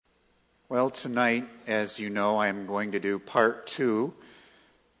Well, tonight, as you know, I'm going to do part 2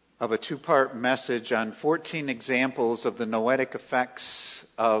 of a 2-part message on 14 examples of the noetic effects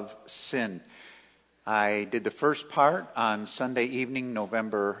of sin. I did the first part on Sunday evening,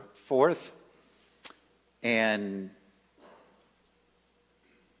 November 4th, and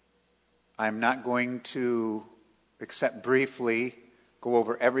I'm not going to, except briefly, go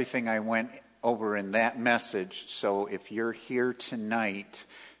over everything I went over in that message. So if you're here tonight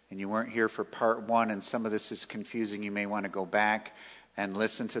and you weren't here for part 1 and some of this is confusing, you may want to go back and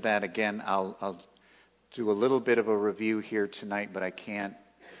listen to that again. I'll do a little bit of a review here tonight, but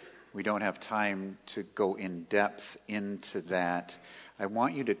we don't have time to go in depth into that. I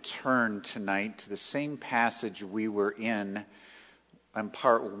want you to turn tonight to the same passage we were in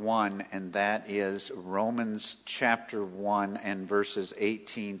part 1, and that is Romans chapter 1 and verses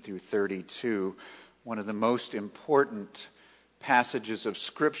 18 through 32, one of the most important passages of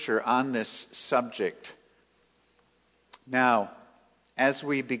Scripture on this subject. Now, as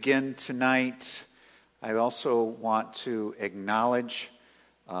we begin tonight, I also want to acknowledge,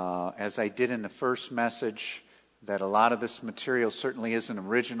 as I did in the first message, that a lot of this material certainly isn't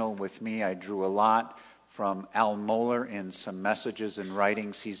original with me. I drew a lot from Al Mohler in some messages and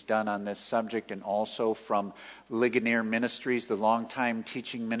writings he's done on this subject, and also from Ligonier Ministries, the longtime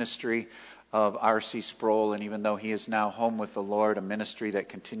teaching ministry of R.C. Sproul, and even though he is now home with the Lord, a ministry that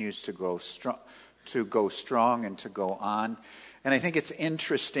continues to go strong and to go on. And I think it's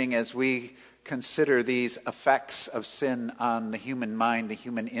interesting as we consider these effects of sin on the human mind, the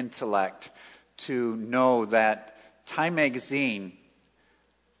human intellect, to know that Time magazine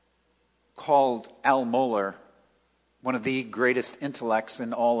called Al Mohler one of the greatest intellects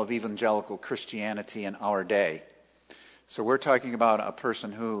in all of evangelical Christianity in our day. So we're talking about a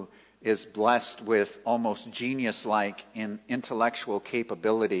person who is blessed with almost genius-like in intellectual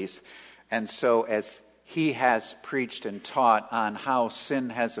capabilities. And so as he has preached and taught on how sin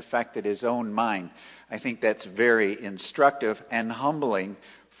has affected his own mind, I think that's very instructive and humbling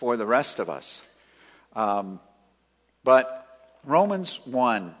for the rest of us. But Romans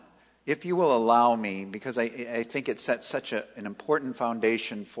 1, if you will allow me, because I think it sets such an important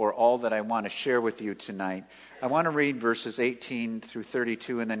foundation for all that I want to share with you tonight, I want to read verses 18 through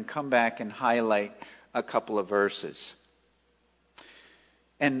 32 and then come back and highlight a couple of verses.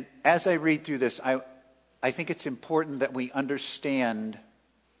 And as I read through this, I think it's important that we understand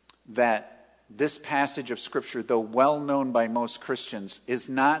that this passage of Scripture, though well known by most Christians, is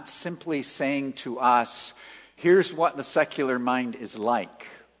not simply saying to us, here's what the secular mind is like.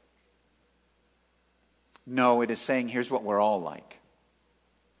 No, it is saying here's what we're all like.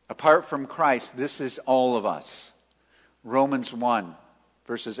 Apart from Christ, this is all of us. Romans 1,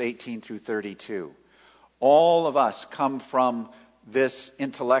 verses 18 through 32. All of us come from this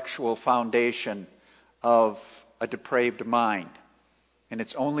intellectual foundation of a depraved mind. And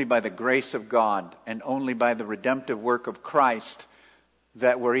it's only by the grace of God and only by the redemptive work of Christ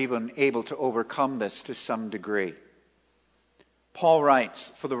that we're even able to overcome this to some degree. Paul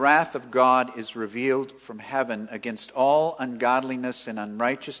writes, "For the wrath of God is revealed from heaven against all ungodliness and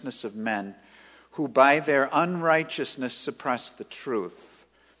unrighteousness of men, who by their unrighteousness suppress the truth.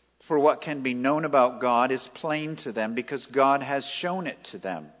 For what can be known about God is plain to them, because God has shown it to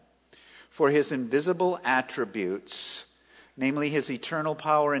them. For his invisible attributes, namely his eternal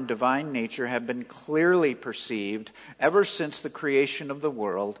power and divine nature, have been clearly perceived ever since the creation of the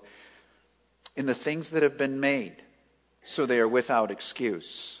world in the things that have been made. So they are without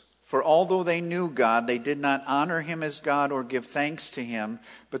excuse. For although they knew God, they did not honor him as God or give thanks to him,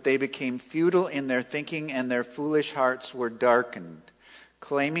 but they became futile in their thinking, and their foolish hearts were darkened.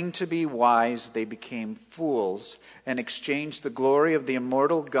 Claiming to be wise, they became fools and exchanged the glory of the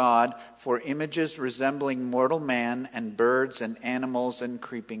immortal God for images resembling mortal man and birds and animals and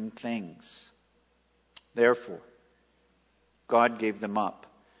creeping things. Therefore, God gave them up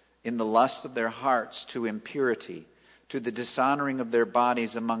in the lust of their hearts to impurity, to the dishonoring of their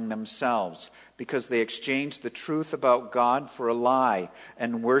bodies among themselves, because they exchanged the truth about God for a lie,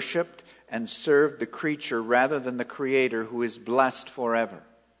 and worshipped and served the creature rather than the Creator, who is blessed forever.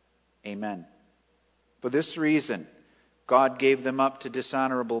 Amen. For this reason, God gave them up to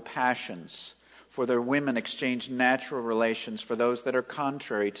dishonorable passions. For their women exchanged natural relations for those that are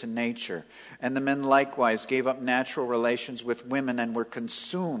contrary to nature. And the men likewise gave up natural relations with women and were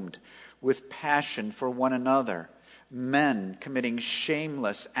consumed with passion for one another. Men committing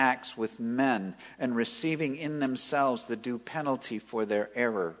shameless acts with men and receiving in themselves the due penalty for their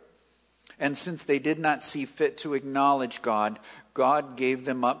error. And since they did not see fit to acknowledge God, God gave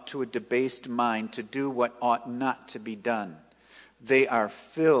them up to a debased mind to do what ought not to be done. They are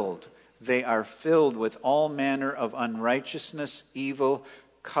filled They are filled with all manner of unrighteousness, evil,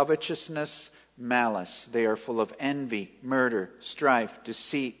 covetousness, malice. They are full of envy, murder, strife,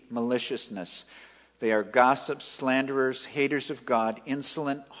 deceit, maliciousness. They are gossips, slanderers, haters of God,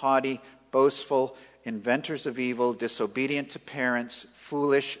 insolent, haughty, boastful, inventors of evil, disobedient to parents,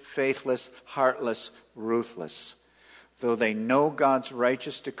 foolish, faithless, heartless, ruthless. Though they know God's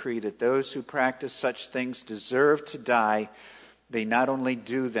righteous decree that those who practice such things deserve to die, they not only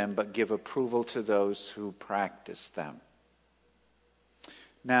do them, but give approval to those who practice them.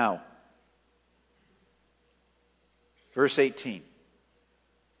 Now, verse 18.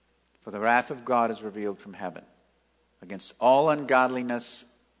 For the wrath of God is revealed from heaven against all ungodliness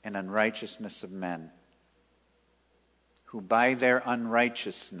and unrighteousness of men, who by their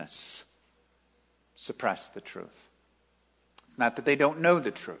unrighteousness suppress the truth. It's not that they don't know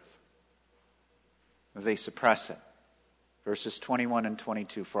the truth, but they suppress it. Verses 21 and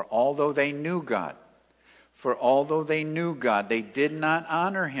 22. For although they knew God, they did not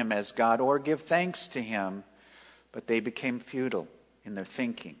honor him as God or give thanks to him, but they became futile in their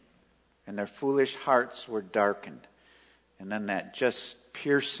thinking, and their foolish hearts were darkened. And then that just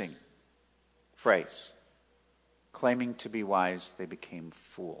piercing phrase, claiming to be wise, they became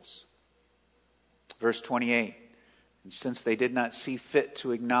fools. Verse 28. And since they did not see fit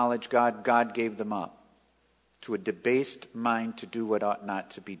to acknowledge God, God gave them up to a debased mind to do what ought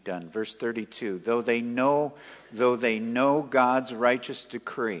not to be done. Verse 32, though they know God's righteous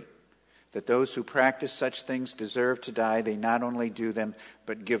decree that those who practice such things deserve to die, they not only do them,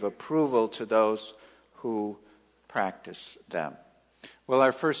 but give approval to those who practice them. Well,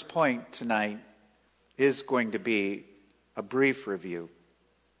 our first point tonight is going to be a brief review.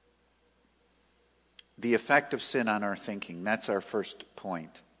 The effect of sin on our thinking. That's our first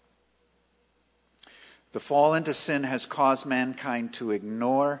point. The fall into sin has caused mankind to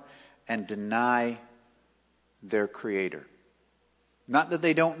ignore and deny their Creator. Not that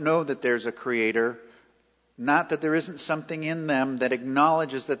they don't know that there's a Creator, not that there isn't something in them that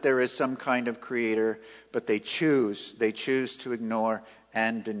acknowledges that there is some kind of Creator, but they choose to ignore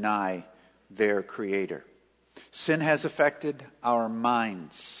and deny their Creator. Sin has affected our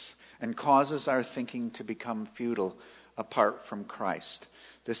minds and causes our thinking to become futile apart from Christ.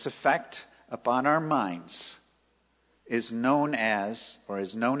 This effect upon our minds is known as, or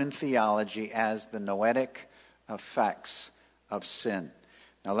is known in theology as, the noetic effects of sin.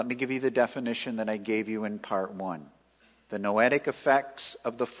 Now let me give you the definition that I gave you in part 1. The noetic effects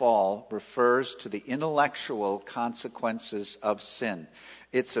of the fall refers to the intellectual consequences of sin,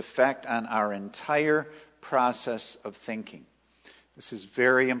 its effect on our entire process of thinking. This is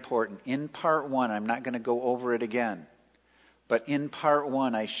very important. In part 1, I'm not going to go over it again, but in part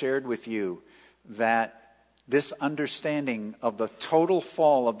 1 I shared with you that this understanding of the total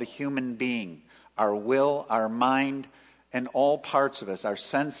fall of the human being, our will, our mind, and all parts of us, our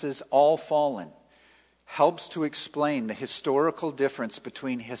senses, all fallen, helps to explain the historical difference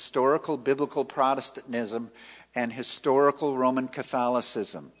between historical biblical Protestantism and historical Roman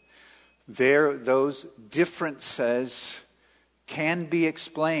Catholicism. Those differences can be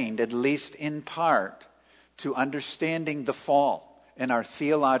explained, at least in part, to understanding the fall and our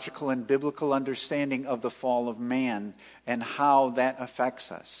theological and biblical understanding of the fall of man and how that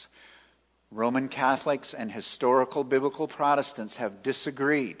affects us. Roman Catholics and historical biblical Protestants have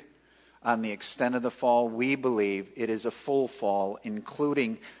disagreed on the extent of the fall. We believe it is a full fall,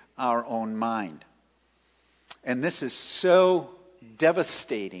 including our own mind. And this is so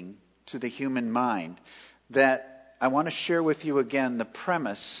devastating to the human mind that I want to share with you again the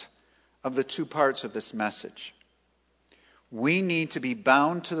premise of the two parts of this message. We need to be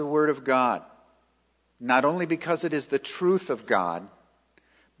bound to the Word of God, not only because it is the truth of God,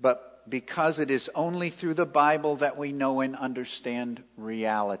 but because it is only through the Bible that we know and understand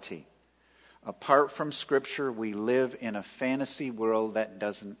reality. Apart from Scripture, we live in a fantasy world that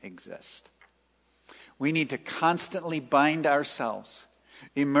doesn't exist. We need to constantly bind ourselves,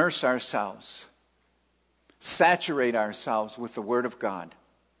 immerse ourselves, saturate ourselves with the Word of God.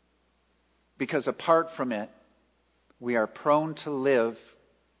 Because apart from it, we are prone to live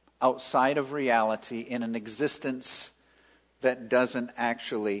outside of reality in an existence that doesn't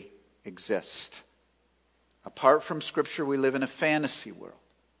actually exist. Apart from Scripture, we live in a fantasy world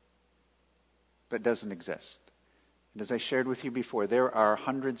that doesn't exist. And as I shared with you before, there are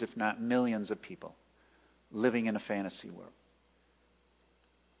hundreds, if not millions, of people living in a fantasy world.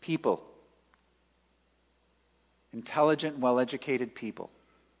 People, intelligent, well-educated people,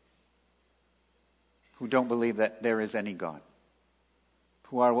 who don't believe that there is any God,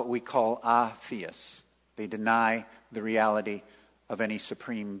 who are what we call atheists. They deny the reality of any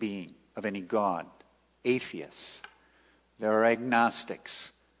supreme being. of any God, atheists. There are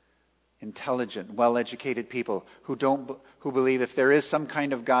agnostics, intelligent, well-educated people who believe if there is some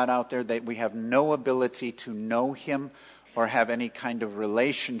kind of God out there, that we have no ability to know him or have any kind of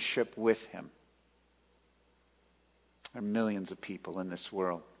relationship with him. There are millions of people in this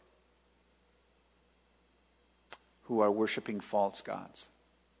world who are worshiping false gods.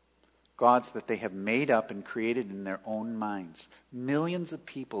 Gods that they have made up and created in their own minds. Millions of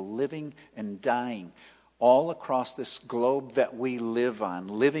people living and dying all across this globe that we live on,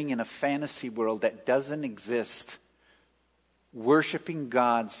 living in a fantasy world that doesn't exist, worshiping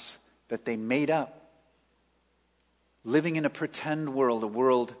gods that they made up, living in a pretend world, a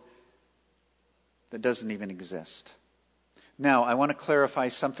world that doesn't even exist. Now, I want to clarify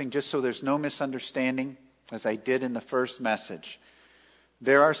something just so there's no misunderstanding, as I did in the first message.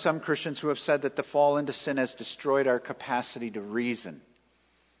 There are some Christians who have said that the fall into sin has destroyed our capacity to reason.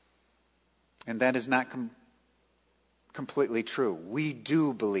 And that is not completely true. We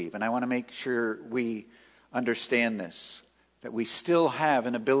do believe, and I want to make sure we understand this, that we still have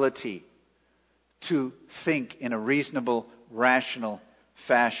an ability to think in a reasonable, rational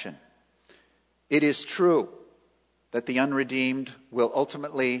fashion. It is true that the unredeemed will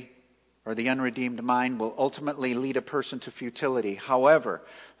ultimately, or the unredeemed mind will ultimately lead a person to futility. However,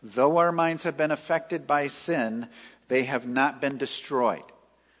 though our minds have been affected by sin, they have not been destroyed.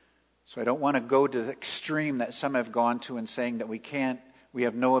 So I don't want to go to the extreme that some have gone to in saying that we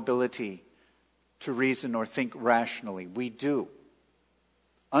have no ability to reason or think rationally. We do.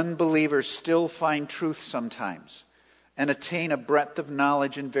 Unbelievers still find truth sometimes and attain a breadth of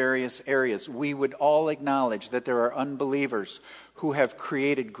knowledge in various areas. We would all acknowledge that there are unbelievers who have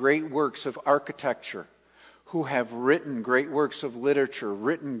created great works of architecture, who have written great works of literature,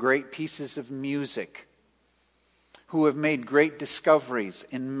 written great pieces of music, who have made great discoveries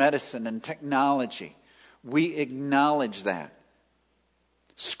in medicine and technology. We acknowledge that.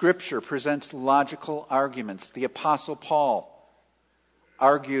 Scripture presents logical arguments. The Apostle Paul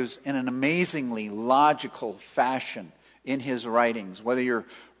argues in an amazingly logical fashion in his writings. Whether you're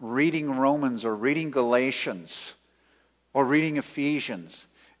reading Romans or reading Galatians or reading Ephesians,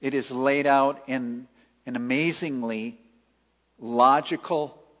 it is laid out in an amazingly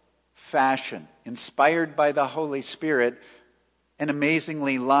logical fashion, inspired by the Holy Spirit, and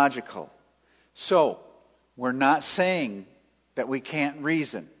amazingly logical. So, we're not saying that we can't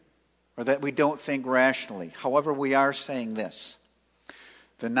reason or that we don't think rationally. However, we are saying this.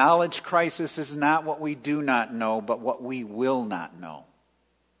 The knowledge crisis is not what we do not know, but what we will not know.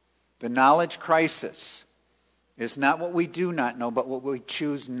 The knowledge crisis is not what we do not know, but what we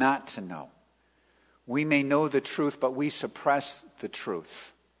choose not to know. We may know the truth, but we suppress the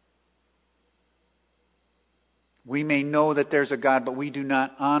truth. We may know that there's a God, but we do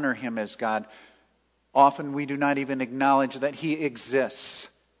not honor him as God. Often we do not even acknowledge that he exists.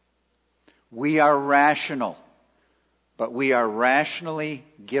 We are rational, but we are rationally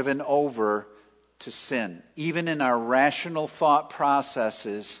given over to sin. Even in our rational thought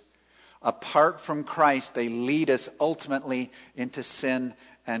processes, apart from Christ, they lead us ultimately into sin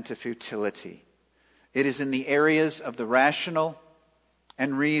and to futility. It is in the areas of the rational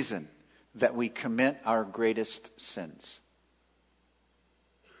and reason that we commit our greatest sins.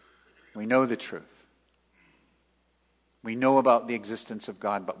 We know the truth. We know about the existence of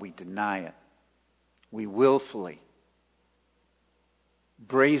God, but we deny it. We willfully,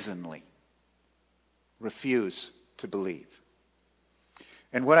 brazenly refuse to believe.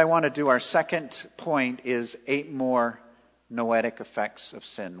 And what I want to do, our second point, is 8 more noetic effects of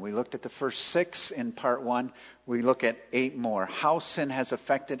sin. We looked at the first 6 in part 1. We look at 8 more. How sin has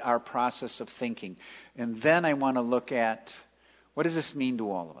affected our process of thinking. And then I want to look at, what does this mean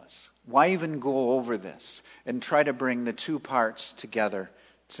to all of us? Why even go over this and try to bring the 2 parts together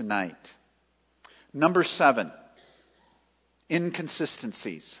tonight? Number 7,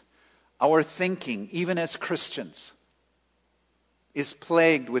 inconsistencies. Our thinking, even as Christians, is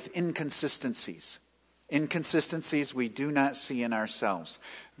plagued with inconsistencies. Inconsistencies we do not see in ourselves.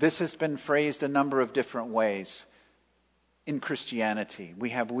 This has been phrased a number of different ways in Christianity.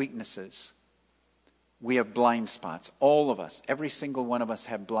 We have weaknesses. We have blind spots. All of us, every single one of us,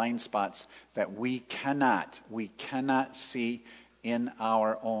 have blind spots that we cannot see in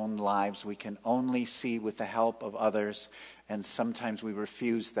our own lives. We can only see with the help of others, and sometimes we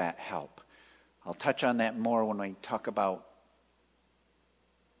refuse that help. I'll touch on that more when we talk about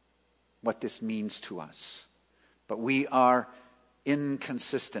what this means to us. But we are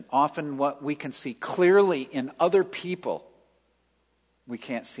inconsistent. Often what we can see clearly in other people, we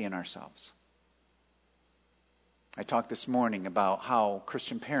can't see in ourselves. I talked this morning about how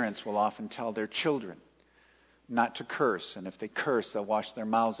Christian parents will often tell their children not to curse, and if they curse, they'll wash their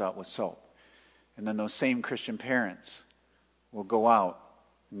mouths out with soap. And then those same Christian parents will go out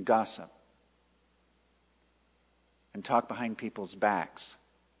and gossip and talk behind people's backs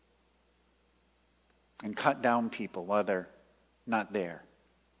and cut down people while they're not there.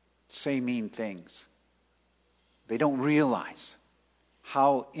 Say mean things. They don't realize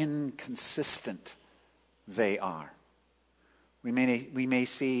how inconsistent they are. We may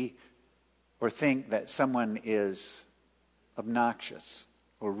see or think that someone is obnoxious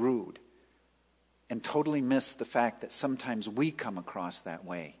or rude and totally miss the fact that sometimes we come across that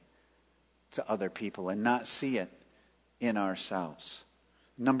way to other people and not see it in ourselves.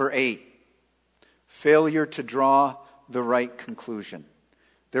 Number 8, failure to draw the right conclusion.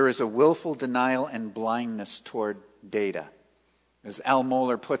 There is a willful denial and blindness toward data. As Al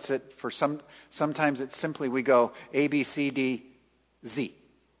Mohler puts it, sometimes it's simply we go A, B, C, D, Z.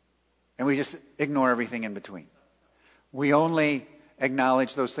 And we just ignore everything in between. We only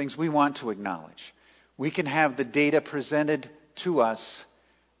acknowledge those things we want to acknowledge. We can have the data presented to us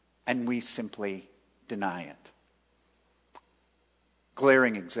and we simply deny it.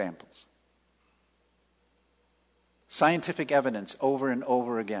 Glaring examples. Scientific evidence over and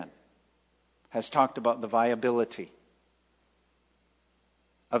over again has talked about the viability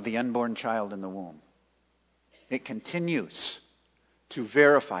of the unborn child in the womb. It continues to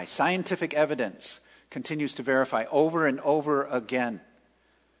verify. Scientific evidence continues to verify over and over again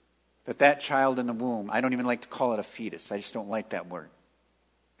that child in the womb, I don't even like to call it a fetus. I just don't like that word.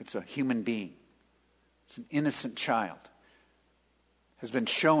 It's a human being. It's an innocent child. Has been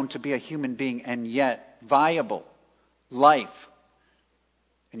shown to be a human being and yet viable life.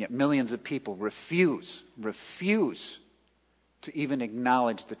 And yet millions of people refuse to even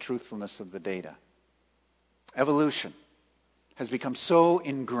acknowledge the truthfulness of the data. Evolution has become so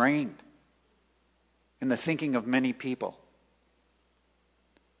ingrained in the thinking of many people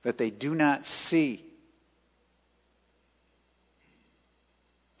that they do not see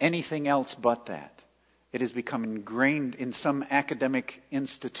anything else but that. It has become ingrained in some academic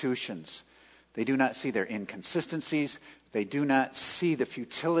institutions. They do not see their inconsistencies. They do not see the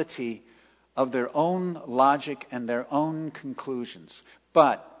futility of their own logic and their own conclusions.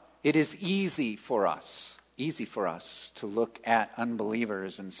 But it is easy for us to look at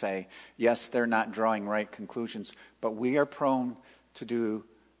unbelievers and say, yes, they're not drawing right conclusions, but we are prone to do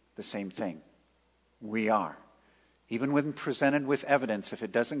the same thing. We are. Even when presented with evidence, if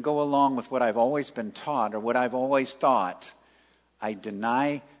it doesn't go along with what I've always been taught or what I've always thought, I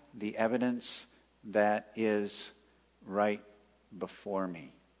deny the evidence that is right before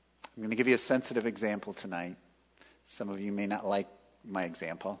me. I'm going to give you a sensitive example tonight. Some of you may not like my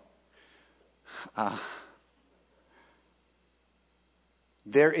example.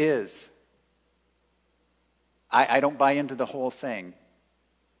 There is, I don't buy into the whole thing,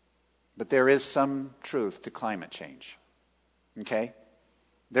 but there is some truth to climate change. Okay?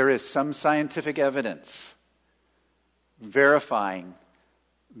 There is some scientific evidence verifying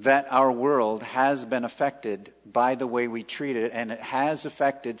that our world has been affected by the way we treat it, and it has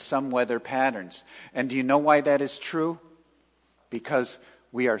affected some weather patterns. And do you know why that is true? Because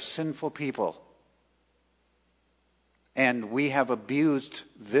we are sinful people. And we have abused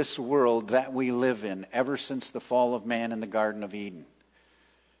this world that we live in ever since the fall of man in the Garden of Eden.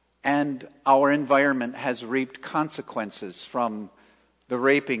 And our environment has reaped consequences from the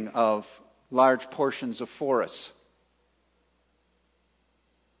raping of large portions of forests,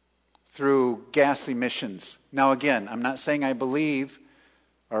 through gas emissions. Now again, I'm not saying I believe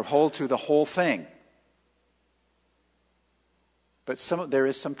or hold to the whole thing. But there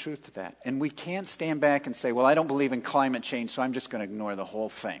is some truth to that. And we can't stand back and say, well, I don't believe in climate change, so I'm just going to ignore the whole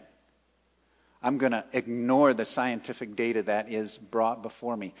thing. I'm going to ignore the scientific data that is brought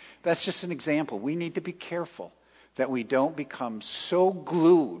before me. That's just an example. We need to be careful that we don't become so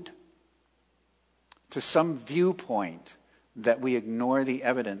glued to some viewpoint that we ignore the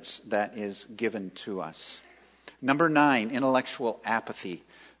evidence that is given to us. Number 9, intellectual apathy.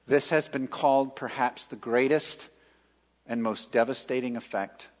 This has been called perhaps the greatest and most devastating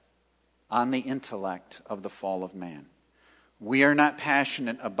effect on the intellect of the fall of man. We are not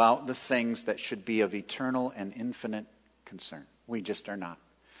passionate about the things that should be of eternal and infinite concern. We just are not.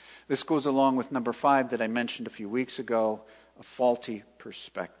 This goes along with number 5 that I mentioned a few weeks ago, a faulty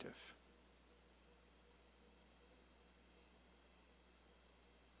perspective.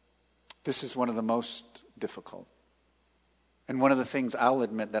 This is one of the most difficult. And one of the things I'll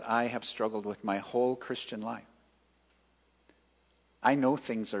admit that I have struggled with my whole Christian life. I know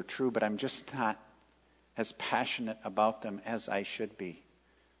things are true, but I'm just not as passionate about them as I should be.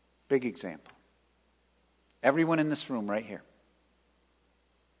 Big example. Everyone in this room right here,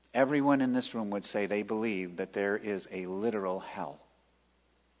 everyone in this room would say they believe that there is a literal hell.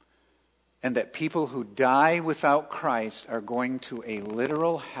 And that people who die without Christ are going to a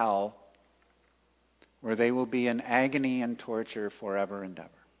literal hell where they will be in agony and torture forever and ever.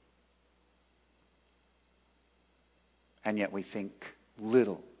 And yet we think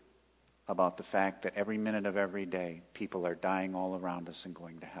little about the fact that every minute of every day, people are dying all around us and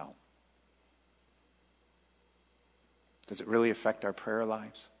going to hell. Does it really affect our prayer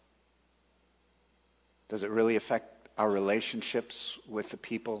lives? Does it really affect our relationships with the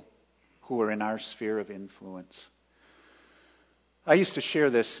people who are in our sphere of influence? I used to share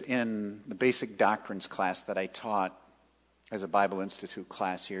this in the basic doctrines class that I taught as a Bible Institute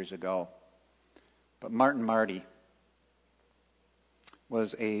class years ago. But Martin Marty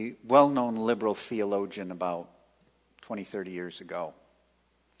was a well-known liberal theologian about 20, 30 years ago.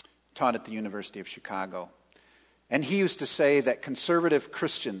 Taught at the University of Chicago. And he used to say that conservative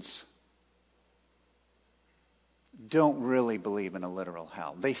Christians don't really believe in a literal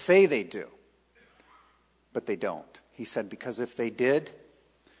hell. They say they do, but they don't. He said because if they did,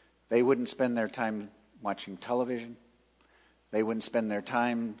 they wouldn't spend their time watching television. They wouldn't spend their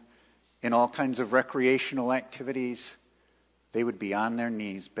time in all kinds of recreational activities. They would be on their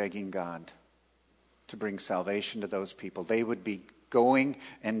knees begging God to bring salvation to those people. They would be going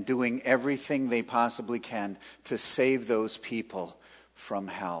and doing everything they possibly can to save those people from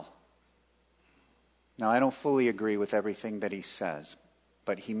hell. Now, I don't fully agree with everything that he says,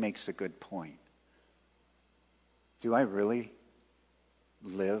 but he makes a good point. Do I really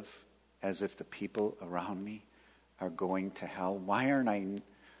live as if the people around me are going to hell? Why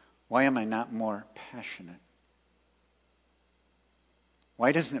am I not more passionate?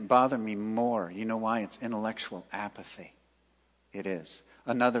 Why doesn't it bother me more? You know why? It's intellectual apathy. It is.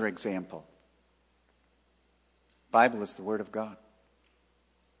 Another example. Bible is the Word of God.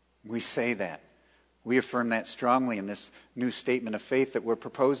 We say that. We affirm that strongly in this new statement of faith that we're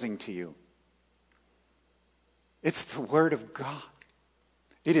proposing to you. It's the Word of God.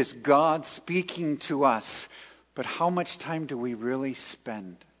 It is God speaking to us. But how much time do we really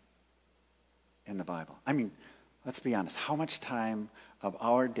spend in the Bible? I mean, let's be honest. How much time of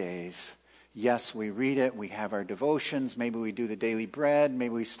our days, yes, we read it, we have our devotions, maybe we do the daily bread,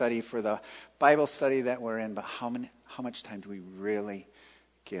 maybe we study for the Bible study that we're in, but how much time do we really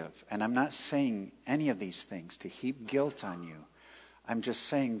give? And I'm not saying any of these things to heap guilt on you. I'm just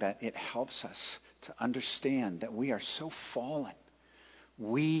saying that it helps us to understand that we are so fallen.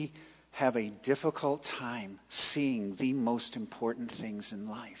 We have a difficult time seeing the most important things in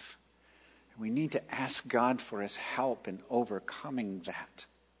life. We need to ask God for his help in overcoming that.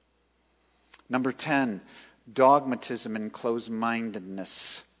 Number 10, dogmatism and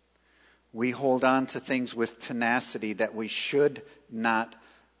closed-mindedness. We hold on to things with tenacity that we should not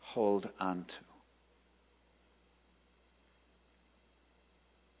hold on to.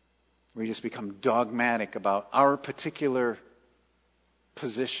 We just become dogmatic about our particular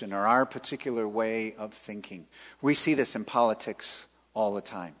position or our particular way of thinking. We see this in politics all the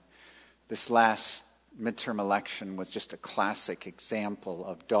time. This last midterm election was just a classic example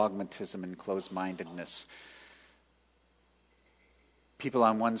of dogmatism and closed-mindedness. People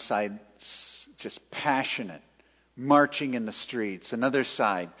on one side just passionate, marching in the streets. Another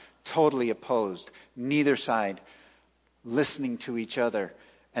side totally opposed. Neither side listening to each other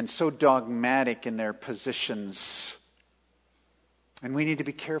and so dogmatic in their positions. And we need to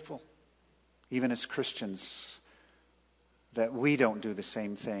be careful, even as Christians, that we don't do the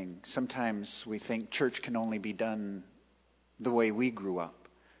same thing. Sometimes we think church can only be done the way we grew up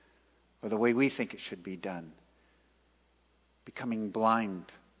or the way we think it should be done. Becoming blind,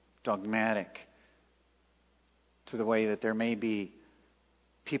 dogmatic to the way that there may be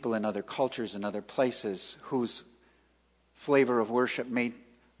people in other cultures and other places whose flavor of worship may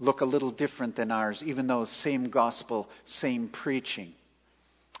look a little different than ours, even though same gospel, same preaching.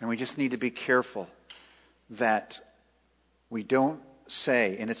 And we just need to be careful that we don't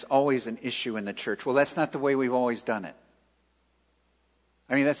say, and it's always an issue in the church, well, that's not the way we've always done it.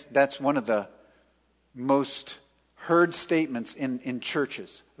 I mean, that's one of the most heard statements in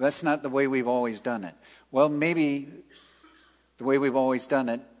churches. That's not the way we've always done it. Well, maybe the way we've always done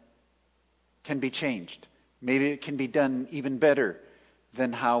it can be changed. Maybe it can be done even better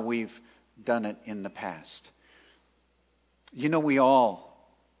than how we've done it in the past. You know, we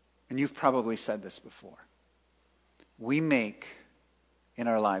all, and you've probably said this before, we make in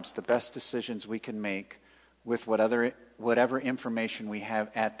our lives the best decisions we can make with whatever information we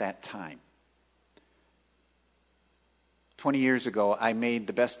have at that time. 20 years ago, I made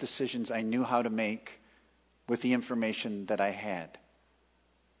the best decisions I knew how to make with the information that I had.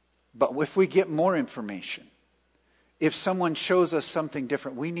 But if we get more information, if someone shows us something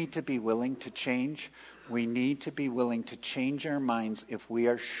different, we need to be willing to change. We need to be willing to change our minds if we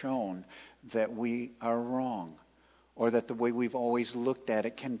are shown that we are wrong, or that the way we've always looked at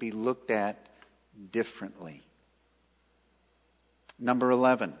it can be looked at differently. Number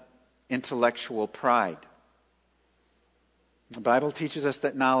 11, intellectual pride. The Bible teaches us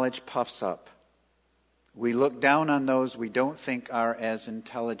that knowledge puffs up. We look down on those we don't think are as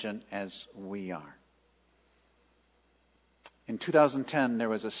intelligent as we are. In 2010, there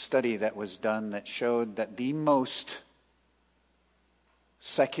was a study that was done that showed that the most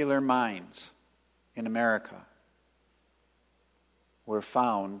secular minds in America were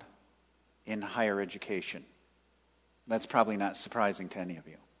found in higher education. That's probably not surprising to any of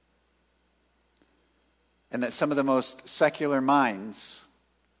you. And that some of the most secular minds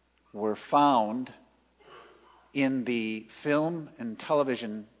were found in the film and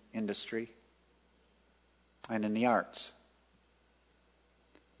television industry and in the arts.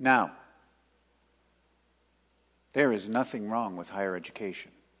 Now, there is nothing wrong with higher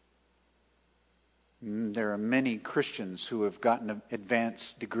education. There are many Christians who have gotten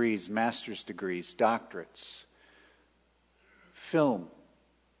advanced degrees, master's degrees, doctorates. Film,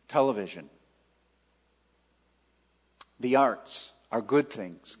 television, the arts are good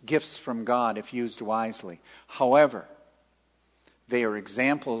things, gifts from God if used wisely. However, they are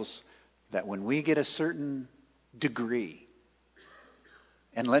examples that when we get a certain degree,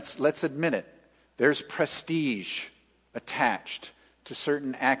 and let's admit it, there's prestige attached to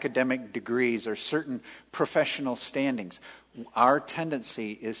certain academic degrees or certain professional standings. Our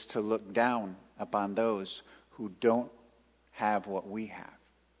tendency is to look down upon those who don't have what we have.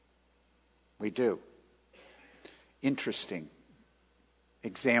 We do. Interesting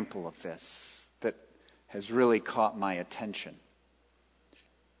example of this that has really caught my attention.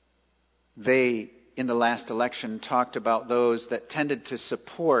 They, in the last election, talked about those that tended to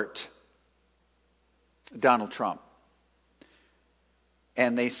support Donald Trump.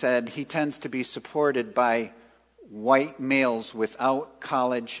 And they said he tends to be supported by white males without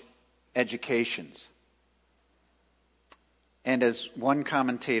college educations. And as one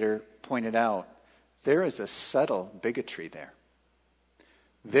commentator pointed out, there is a subtle bigotry there.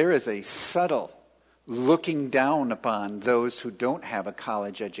 There is a subtle looking down upon those who don't have a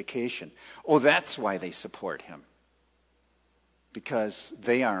college education. Oh, that's why they support him. Because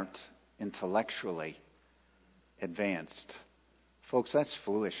they aren't intellectually advanced. Folks, that's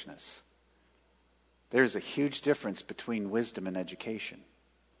foolishness. There's a huge difference between wisdom and education.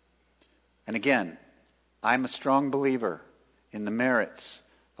 And again, I'm a strong believer in the merits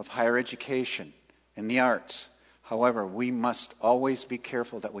of higher education and the arts. However, we must always be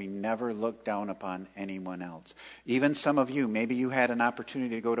careful that we never look down upon anyone else. Even some of you, maybe you had an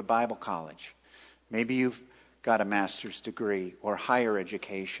opportunity to go to Bible college. Maybe you've got a master's degree or higher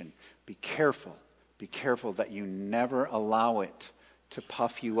education. Be careful. Be careful that you never allow it to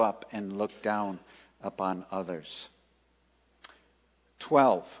puff you up and look down upon others.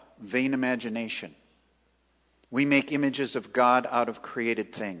 12, vain imagination. We make images of God out of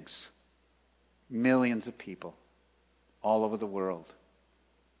created things. Millions of people all over the world.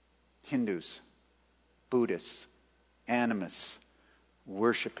 Hindus, Buddhists, animists,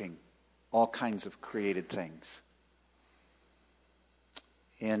 worshiping all kinds of created things.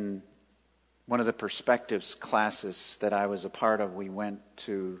 In one of the perspectives classes that I was a part of, we went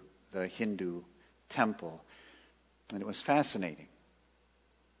to the Hindu temple, and it was fascinating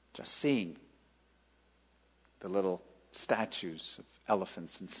just seeing the little statues of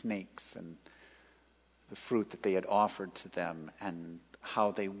elephants and snakes and the fruit that they had offered to them and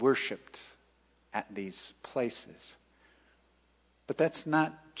how they worshipped at these places. But that's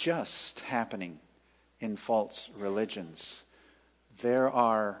not just happening in false religions. There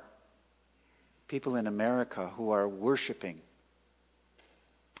are people in America who are worshiping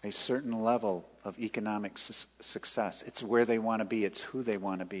a certain level of economic success. It's where they want to be. It's who they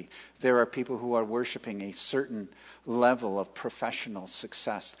want to be. There are people who are worshiping a certain level of professional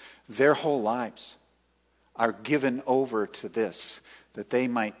success. Their whole lives are given over to this, that they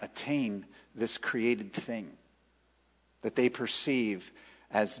might attain this created thing that they perceive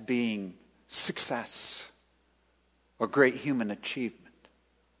as being success or great human achievement.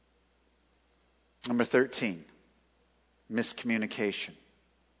 Number 13, miscommunication.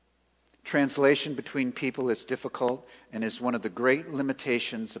 Translation between people is difficult and is one of the great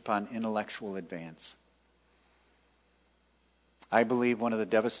limitations upon intellectual advance. I believe one of the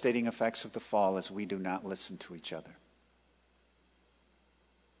devastating effects of the fall is we do not listen to each other.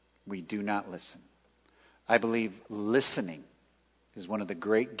 we do not listen. I believe listening is one of the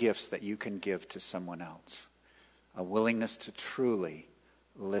great gifts that you can give to someone else. A willingness to truly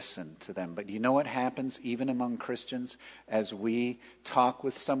listen to them. But you know what happens even among Christians as we talk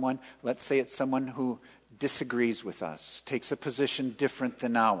with someone? Let's say it's someone who disagrees with us, takes a position different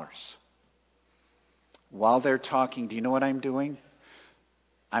than ours. While they're talking, do you know what I'm doing?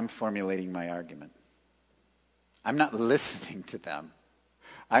 I'm formulating my argument. I'm not listening to them.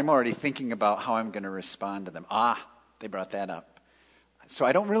 I'm already thinking about how I'm going to respond to them. They brought that up. So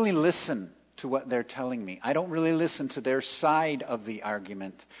I don't really listen to what they're telling me. I don't really listen to their side of the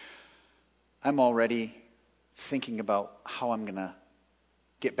argument. I'm already thinking about how I'm going to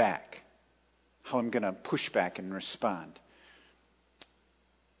get back, how I'm going to push back and respond.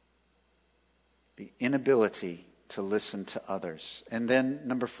 The inability to listen to others. And then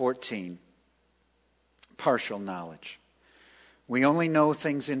number 14, partial knowledge. We only know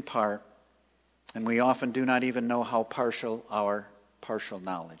things in part, and we often do not even know how partial our partial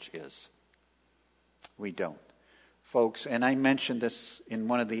knowledge is. We don't. Folks, and I mentioned this in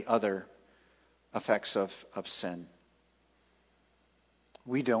one of the other effects of sin.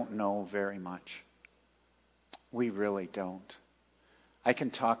 We don't know very much. We really don't. I can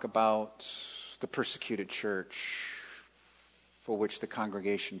talk about the persecuted church for which the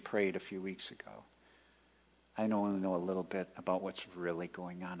congregation prayed a few weeks ago. I only know a little bit about what's really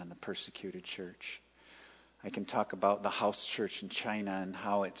going on in the persecuted church. I can talk about the house church in China and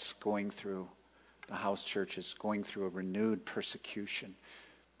how the house church is going through a renewed persecution.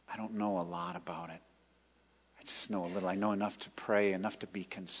 I don't know a lot about it. I just know a little. I know enough to pray, enough to be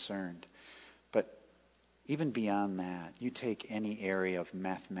concerned. But even beyond that, you take any area of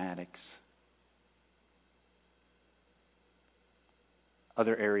mathematics,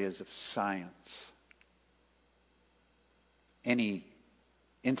 other areas of science, any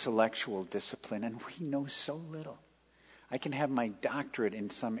intellectual discipline, and we know so little. I can have my doctorate in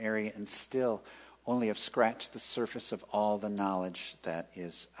some area and still only have scratched the surface of all the knowledge that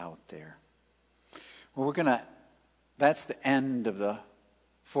is out there. Well, that's the end of the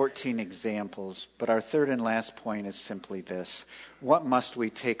 14 examples, but our third and last point is simply this. What must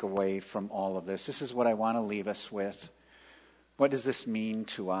we take away from all of this? This is what I want to leave us with. What does this mean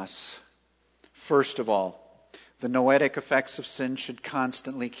to us? First of all, the noetic effects of sin should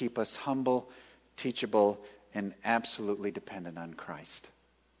constantly keep us humble, teachable, and absolutely dependent on Christ.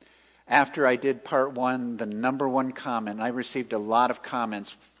 After I did part one, the number one comment, I received a lot of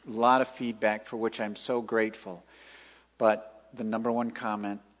comments, a lot of feedback for which I'm so grateful. But the number one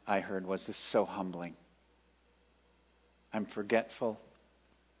comment I heard was, this is so humbling. I'm forgetful.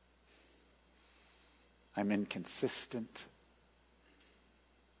 I'm inconsistent.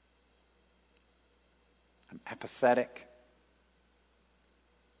 I'm apathetic.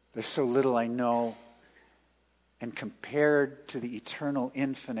 There's so little I know. And compared to the eternal,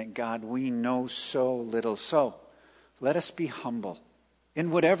 infinite God, we know so little. So, let us be humble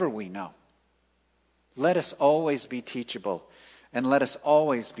in whatever we know. Let us always be teachable. And let us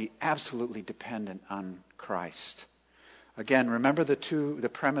always be absolutely dependent on Christ. Again, remember the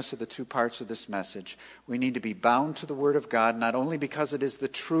premise of the two parts of this message. We need to be bound to the Word of God, not only because it is the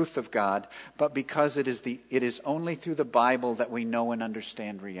truth of God, but because it is only through the Bible that we know and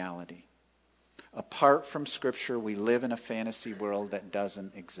understand reality. Apart from Scripture, we live in a fantasy world that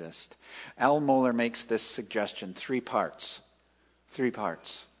doesn't exist. Al Mohler makes this suggestion, 3 parts. 3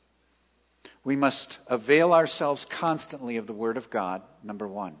 parts. We must avail ourselves constantly of the Word of God, number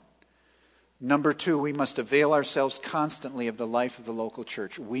 1. Number 2, we must avail ourselves constantly of the life of the local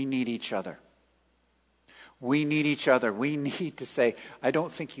church. We need each other. We need each other. We need to say, I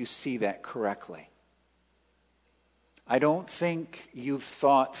don't think you see that correctly. I don't think you've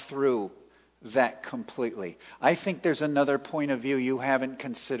thought through that completely. I think there's another point of view you haven't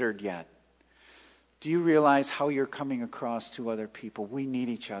considered yet. Do you realize how you're coming across to other people? We need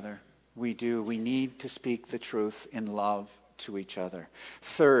each other. We do. We need to speak the truth in love to each other.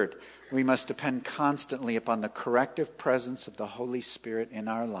 Third, we must depend constantly upon the corrective presence of the Holy Spirit in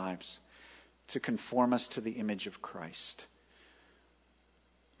our lives to conform us to the image of Christ.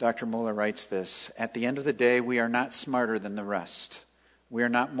 Dr. Mohler writes this, at the end of the day, we are not smarter than the rest. We are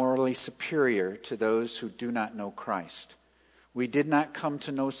not morally superior to those who do not know Christ. We did not come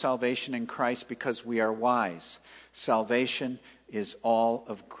to know salvation in Christ because we are wise. Salvation is all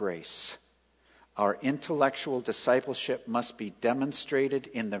of grace. Our intellectual discipleship must be demonstrated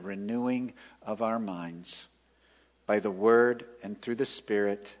in the renewing of our minds by the Word and through the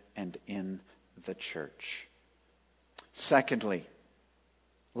Spirit and in the church. Secondly,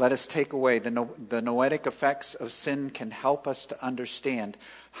 Let us take away the noetic effects of sin can help us to understand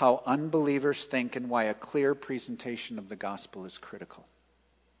how unbelievers think and why a clear presentation of the gospel is critical.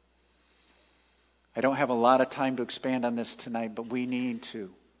 I don't have a lot of time to expand on this tonight, but we need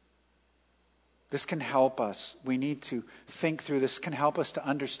to. This can help us. We need to think through this. Can help us to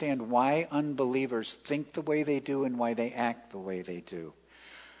understand why unbelievers think the way they do and why they act the way they do.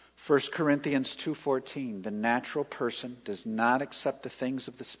 1 Corinthians 2:14, the natural person does not accept the things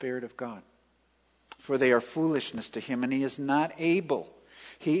of the Spirit of God, for they are foolishness to him, and he is not able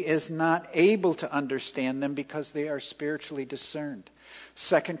to understand them because they are spiritually discerned.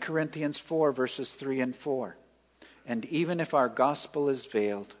 2 Corinthians 4, verses 3 and 4. And even if our gospel is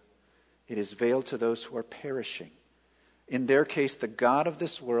veiled, it is veiled to those who are perishing. In their case, the God of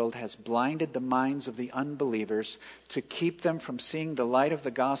this world has blinded the minds of the unbelievers to keep them from seeing the light of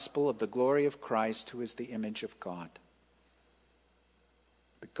the gospel of the glory of Christ, who is the image of God.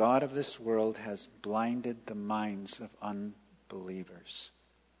 The God of this world has blinded the minds of unbelievers.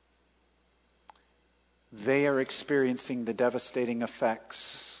 They are experiencing the devastating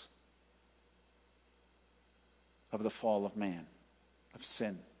effects of the fall of man, of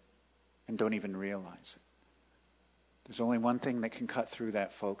sin, and don't even realize it. There's only one thing that can cut through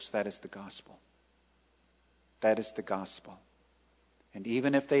that, folks. That is the gospel. That is the gospel. And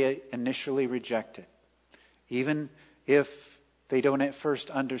even if they initially reject it, even if they don't at first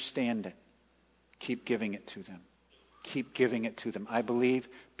understand it, keep giving it to them. Keep giving it to them. I believe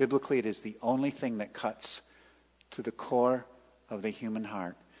biblically it is the only thing that cuts to the core of the human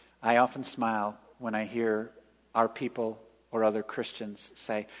heart. I often smile when I hear our people or other Christians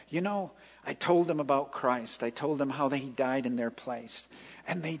say, I told them about Christ. I told them how he died in their place.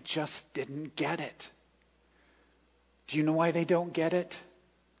 And they just didn't get it. Do you know why they don't get it?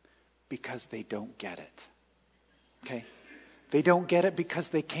 Because they don't get it. Okay? They don't get it because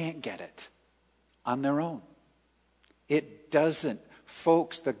they can't get it on their own. It doesn't.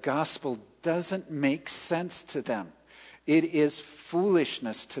 Folks, the gospel doesn't make sense to them. It is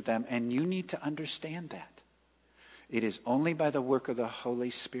foolishness to them, and you need to understand that. It is only by the work of the Holy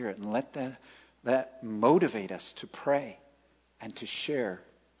Spirit. And let that motivate us to pray and to share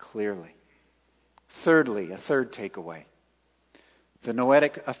clearly. Thirdly, a third takeaway. The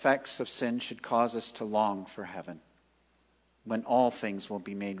noetic effects of sin should cause us to long for heaven, when all things will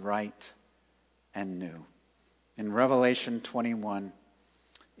be made right and new. In Revelation 21,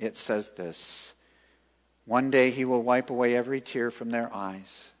 it says this: one day he will wipe away every tear from their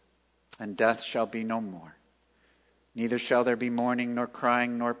eyes, and death shall be no more. Neither shall there be mourning, nor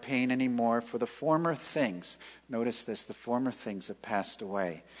crying, nor pain any more, for the former things, notice this, the former things have passed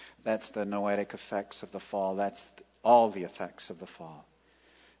away. That's the noetic effects of the fall. That's all the effects of the fall.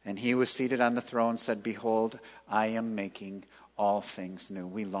 And he was seated on the throne said, behold, I am making all things new.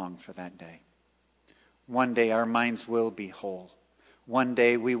 We long for that day. One day our minds will be whole. One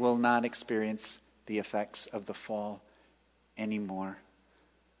day we will not experience the effects of the fall anymore.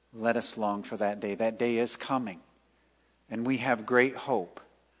 Let us long for that day. That day is coming. And we have great hope,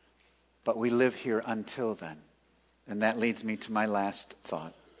 but we live here until then. And that leads me to my last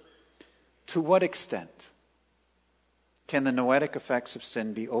thought. To what extent can the noetic effects of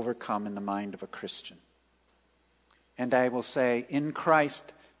sin be overcome in the mind of a Christian? And I will say, in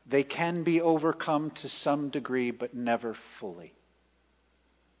Christ, they can be overcome to some degree, but never fully.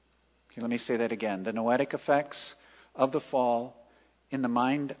 Okay, let me say that again. The noetic effects of the fall in the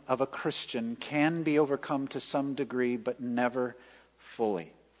mind of a Christian can be overcome to some degree, but never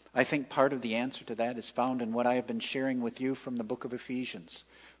fully. I think part of the answer to that is found in what I have been sharing with you from the book of Ephesians.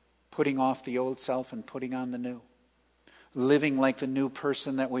 Putting off the old self and putting on the new. Living like the new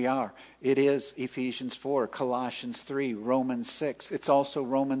person that we are. It is Ephesians 4, Colossians 3, Romans 6. It's also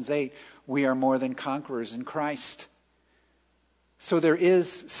Romans 8. We are more than conquerors in Christ. So there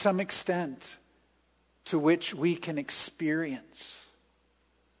is some extent to which we can experience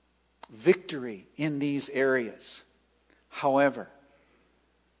victory in these areas. However,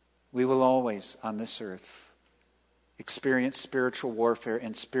 we will always on this earth experience spiritual warfare,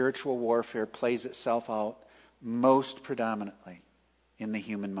 and spiritual warfare plays itself out most predominantly in the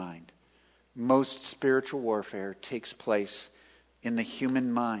human mind. Most spiritual warfare takes place in the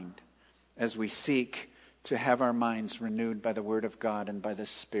human mind as we seek to have our minds renewed by the Word of God and by the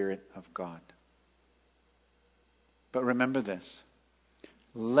Spirit of God. But remember this.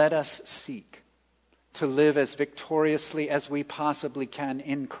 Let us seek to live as victoriously as we possibly can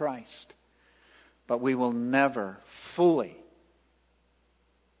in Christ. But we will never fully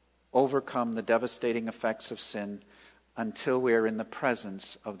overcome the devastating effects of sin until we are in the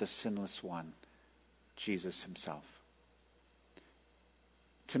presence of the sinless one, Jesus himself.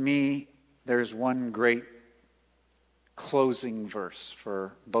 To me, there's one great closing verse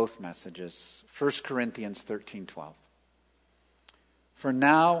for both messages. 1 Corinthians 13:12. For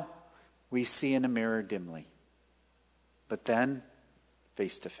now we see in a mirror dimly, but then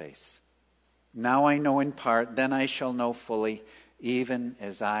face to face. Now I know in part, then I shall know fully, even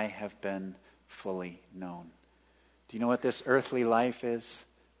as I have been fully known. Do you know what this earthly life is?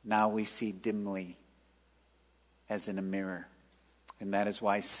 Now we see dimly, as in a mirror. And that is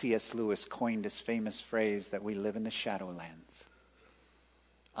why C.S. Lewis coined his famous phrase that we live in the shadowlands.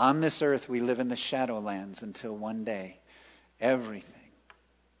 On this earth we live in the shadowlands until one day everything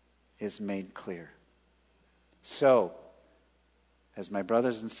is made clear. So, as my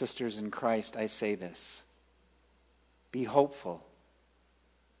brothers and sisters in Christ, I say this: be hopeful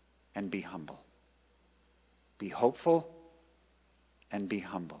and be humble. Be hopeful and be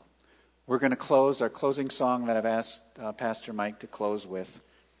humble. We're going to close. Our closing song that I've asked Pastor Mike to close with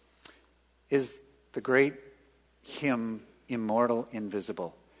is the great hymn, Immortal,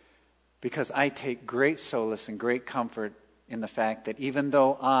 Invisible. Because I take great solace and great comfort in the fact that even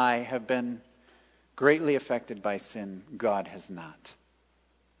though I have been greatly affected by sin, God has not.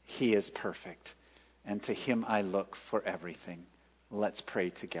 He is perfect. And to him I look for everything. Let's pray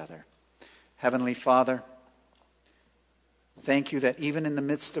together. Heavenly Father, thank you that even in the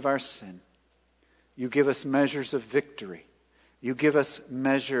midst of our sin, you give us measures of victory. You give us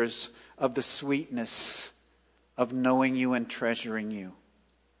measures of the sweetness of knowing you and treasuring you.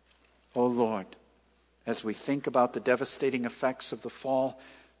 O Lord, as we think about the devastating effects of the fall,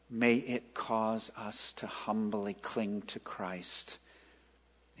 may it cause us to humbly cling to Christ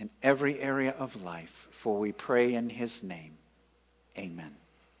in every area of life, for we pray in his name. Amen.